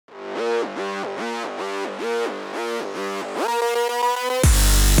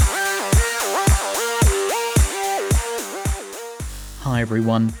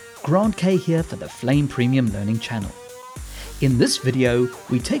everyone, Grant K here for the Flame Premium Learning channel. In this video,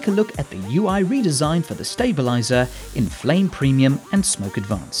 we take a look at the UI redesign for the stabilizer in Flame Premium and Smoke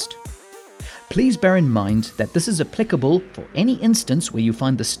Advanced. Please bear in mind that this is applicable for any instance where you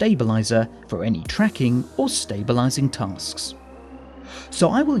find the stabilizer for any tracking or stabilizing tasks. So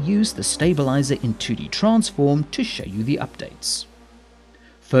I will use the stabilizer in 2D Transform to show you the updates.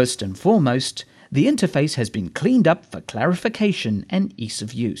 First and foremost, the interface has been cleaned up for clarification and ease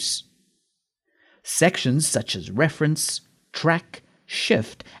of use. Sections such as reference, track,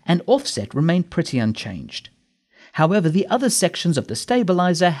 shift, and offset remain pretty unchanged. However, the other sections of the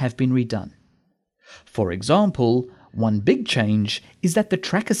stabilizer have been redone. For example, one big change is that the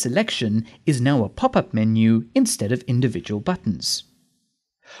tracker selection is now a pop-up menu instead of individual buttons.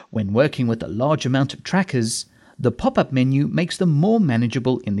 When working with a large amount of trackers, the pop-up menu makes them more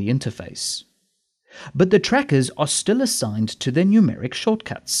manageable in the interface. But the trackers are still assigned to their numeric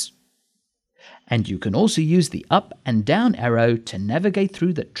shortcuts. And you can also use the up and down arrow to navigate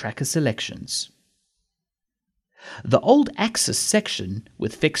through the tracker selections. The old axis section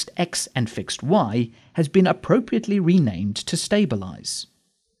with fixed X and fixed Y has been appropriately renamed to stabilize.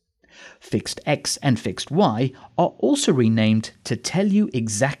 Fixed X and fixed Y are also renamed to tell you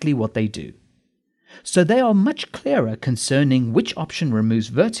exactly what they do. So they are much clearer concerning which option removes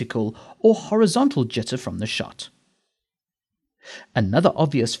vertical or horizontal jitter from the shot. Another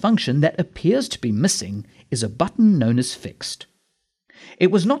obvious function that appears to be missing is a button known as Fixed.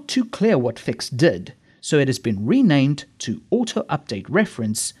 It was not too clear what Fixed did, so it has been renamed to Auto Update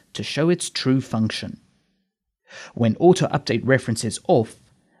Reference to show its true function. When Auto Update Reference is off,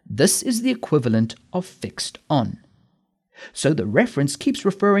 this is the equivalent of Fixed On. So the reference keeps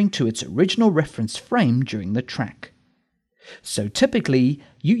referring to its original reference frame during the track. So typically,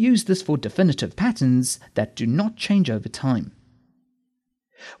 you use this for definitive patterns that do not change over time.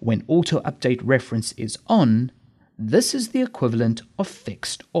 When Auto Update Reference is on, this is the equivalent of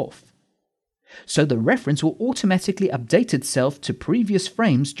Fixed Off. So the reference will automatically update itself to previous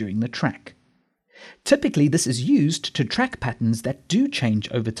frames during the track. Typically, this is used to track patterns that do change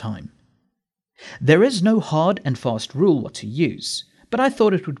over time. There is no hard and fast rule what to use, but I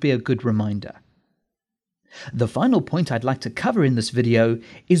thought it would be a good reminder. The final point I'd like to cover in this video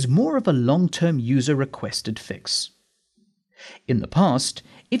is more of a long-term user requested fix. In the past,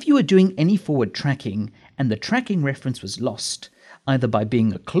 if you were doing any forward tracking and the tracking reference was lost, either by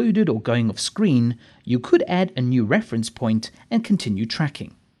being occluded or going off screen, you could add a new reference point and continue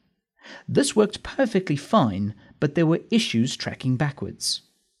tracking. This worked perfectly fine, but there were issues tracking backwards.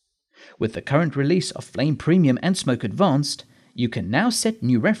 With the current release of Flame Premium and Smoke Advanced, you can now set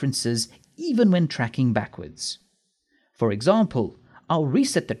new references even when tracking backwards. For example, I'll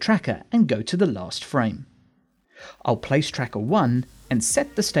reset the tracker and go to the last frame. I'll place tracker 1 and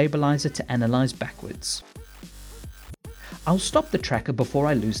set the stabilizer to analyze backwards. I'll stop the tracker before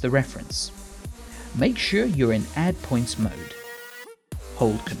I lose the reference. Make sure you're in Add Points mode.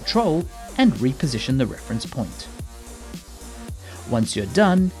 Hold Ctrl and reposition the reference point. Once you're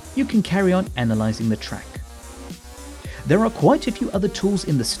done, you can carry on analyzing the track. There are quite a few other tools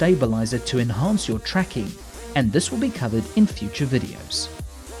in the stabilizer to enhance your tracking, and this will be covered in future videos.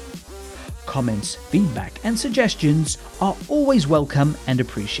 Comments, feedback, and suggestions are always welcome and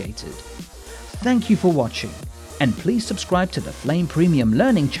appreciated. Thank you for watching, and please subscribe to the Flame Premium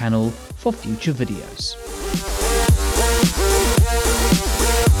Learning channel for future videos.